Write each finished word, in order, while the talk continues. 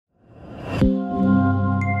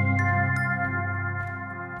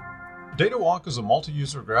DataWalk is a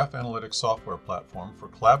multi-user graph analytics software platform for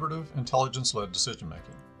collaborative, intelligence-led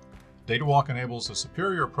decision-making. DataWalk enables a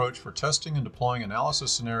superior approach for testing and deploying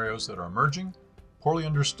analysis scenarios that are emerging, poorly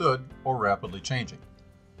understood, or rapidly changing.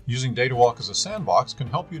 Using DataWalk as a sandbox can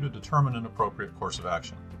help you to determine an appropriate course of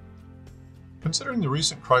action. Considering the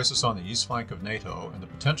recent crisis on the east flank of NATO and the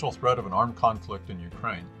potential threat of an armed conflict in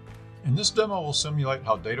Ukraine, in this demo we'll simulate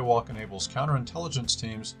how DataWalk enables counterintelligence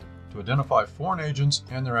teams to identify foreign agents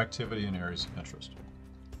and their activity in areas of interest.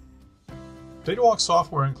 DataWalk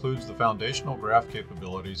software includes the foundational graph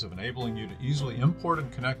capabilities of enabling you to easily import and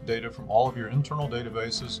connect data from all of your internal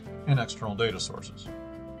databases and external data sources.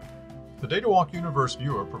 The DataWalk Universe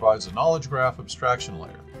Viewer provides a knowledge graph abstraction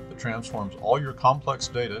layer that transforms all your complex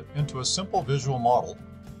data into a simple visual model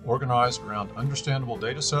organized around understandable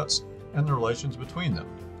data sets and the relations between them,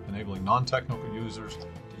 enabling non-technical users to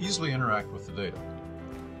easily interact with the data.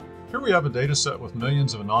 Here we have a data set with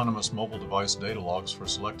millions of anonymous mobile device data logs for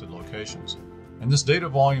selected locations. And this data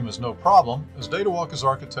volume is no problem, as DataWalk is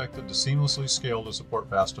architected to seamlessly scale to support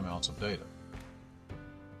vast amounts of data.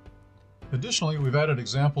 Additionally, we've added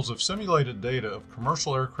examples of simulated data of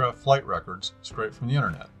commercial aircraft flight records scraped from the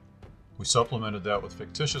internet. We supplemented that with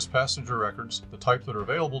fictitious passenger records, the type that are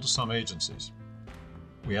available to some agencies.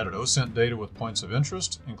 We added OSINT data with points of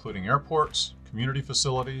interest, including airports, community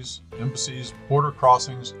facilities, embassies, border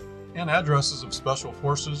crossings, and addresses of special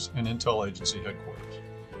forces and intel agency headquarters.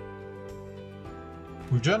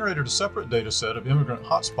 We've generated a separate data set of immigrant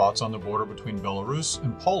hotspots on the border between Belarus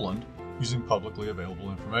and Poland using publicly available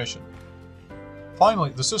information.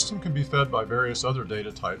 Finally, the system can be fed by various other data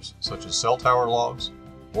types such as cell tower logs,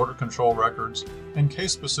 border control records, and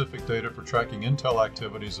case-specific data for tracking intel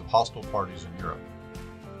activities of hostile parties in Europe.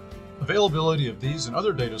 Availability of these and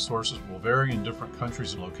other data sources will vary in different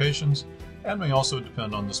countries and locations, and may also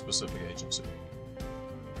depend on the specific agency.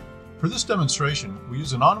 For this demonstration, we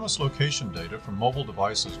use anonymous location data from mobile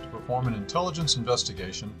devices to perform an intelligence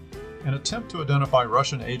investigation and attempt to identify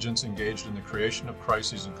Russian agents engaged in the creation of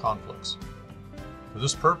crises and conflicts. For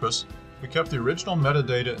this purpose, we kept the original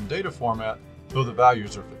metadata and data format, though the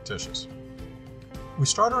values are fictitious. We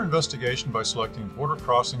start our investigation by selecting border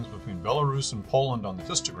crossings between Belarus and Poland on the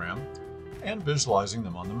histogram and visualizing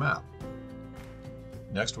them on the map.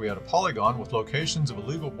 Next, we add a polygon with locations of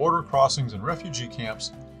illegal border crossings and refugee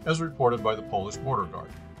camps as reported by the Polish border guard.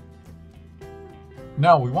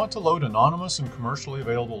 Now, we want to load anonymous and commercially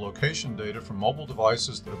available location data from mobile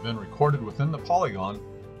devices that have been recorded within the polygon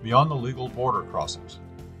beyond the legal border crossings.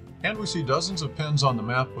 And we see dozens of pins on the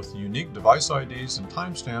map with the unique device IDs and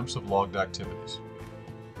timestamps of logged activities.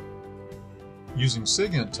 Using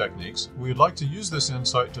SIGINT techniques, we would like to use this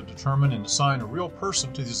insight to determine and assign a real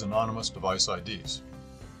person to these anonymous device IDs.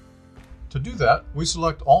 To do that, we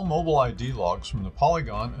select all mobile ID logs from the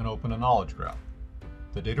polygon and open a knowledge graph.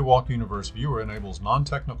 The DataWalk Universe Viewer enables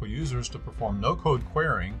non-technical users to perform no-code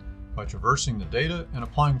querying by traversing the data and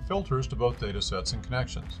applying filters to both datasets and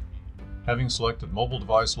connections. Having selected mobile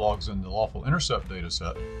device logs in the lawful intercept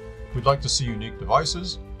dataset, we'd like to see unique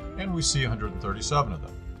devices, and we see 137 of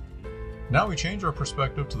them. Now we change our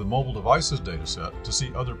perspective to the mobile devices dataset to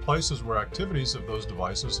see other places where activities of those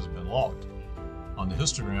devices has been logged. On the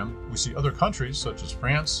histogram, we see other countries such as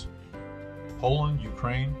France, Poland,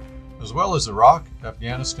 Ukraine, as well as Iraq,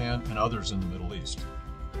 Afghanistan, and others in the Middle East.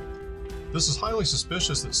 This is highly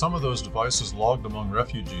suspicious that some of those devices logged among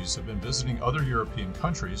refugees have been visiting other European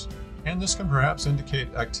countries, and this can perhaps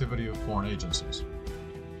indicate activity of foreign agencies.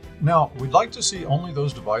 Now, we'd like to see only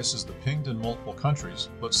those devices that pinged in multiple countries,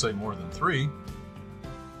 let's say more than 3,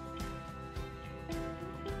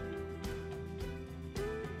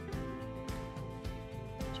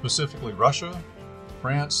 specifically Russia,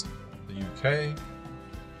 France, the UK,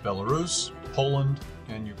 Belarus, Poland,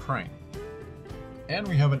 and Ukraine. And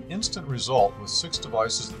we have an instant result with 6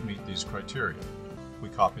 devices that meet these criteria. We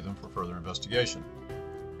copy them for further investigation.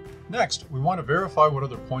 Next, we want to verify what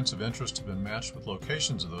other points of interest have been matched with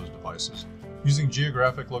locations of those devices using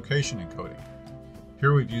geographic location encoding.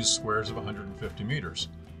 Here we've used squares of 150 meters.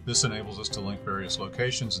 This enables us to link various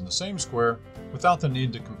locations in the same square without the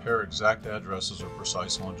need to compare exact addresses or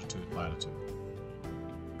precise longitude and latitude.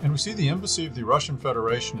 And we see the Embassy of the Russian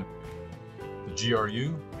Federation, the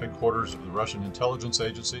GRU, headquarters of the Russian Intelligence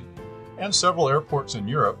Agency, and several airports in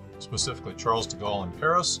Europe, specifically Charles de Gaulle in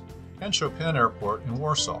Paris and Chopin Airport in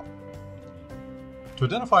Warsaw. To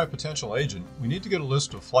identify a potential agent, we need to get a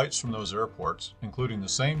list of flights from those airports, including the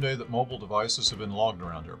same day that mobile devices have been logged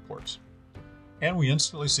around airports. And we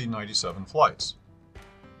instantly see 97 flights.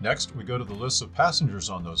 Next, we go to the list of passengers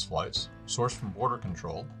on those flights, sourced from border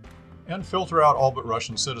control, and filter out all but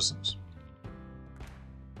Russian citizens.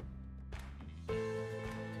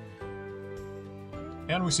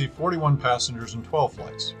 and we see 41 passengers and 12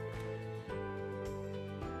 flights.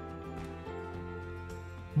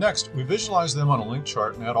 Next, we visualize them on a link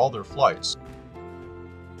chart and add all their flights.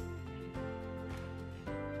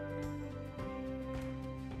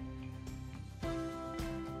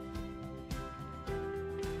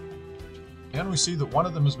 And we see that one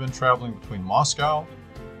of them has been traveling between Moscow,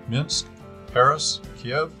 Minsk, Paris,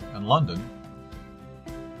 Kiev, and London.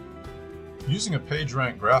 Using a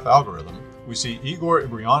PageRank graph algorithm, we see Igor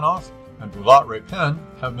Ibryanov and Bulat Repin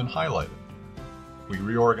have been highlighted. We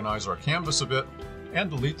reorganize our canvas a bit and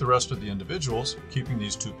delete the rest of the individuals, keeping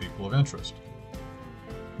these two people of interest.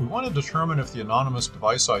 We want to determine if the anonymous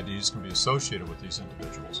device IDs can be associated with these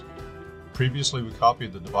individuals. Previously, we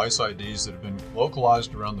copied the device IDs that have been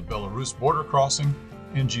localized around the Belarus border crossing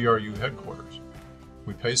and GRU headquarters.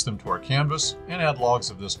 We paste them to our canvas and add logs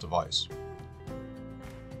of this device.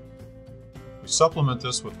 We supplement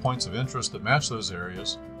this with points of interest that match those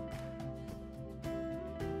areas.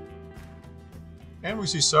 And we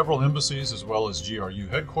see several embassies as well as GRU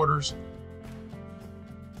headquarters.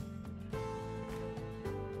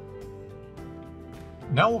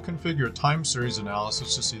 Now we'll configure a time series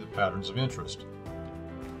analysis to see the patterns of interest.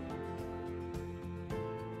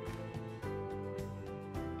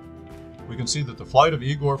 We can see that the flight of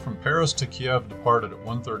Igor from Paris to Kiev departed at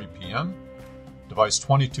 1:30 p.m. Device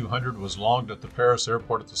 2200 was logged at the Paris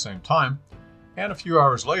airport at the same time, and a few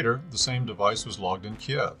hours later, the same device was logged in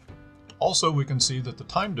Kiev. Also, we can see that the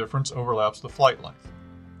time difference overlaps the flight length.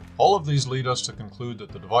 All of these lead us to conclude that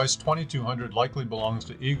the device 2200 likely belongs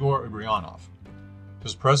to Igor Ibryanov.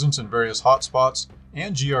 His presence in various hotspots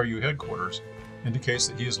and GRU headquarters indicates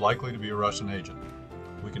that he is likely to be a Russian agent.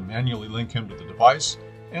 We can manually link him to the device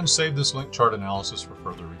and save this link chart analysis for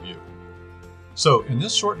further review. So, in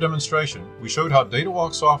this short demonstration, we showed how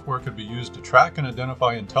DataWalk software could be used to track and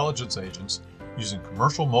identify intelligence agents using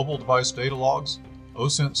commercial mobile device data logs,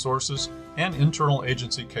 OSINT sources, and internal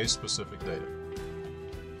agency case-specific data.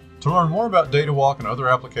 To learn more about DataWalk and other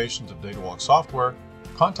applications of DataWalk software,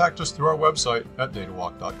 contact us through our website at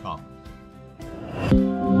datawalk.com.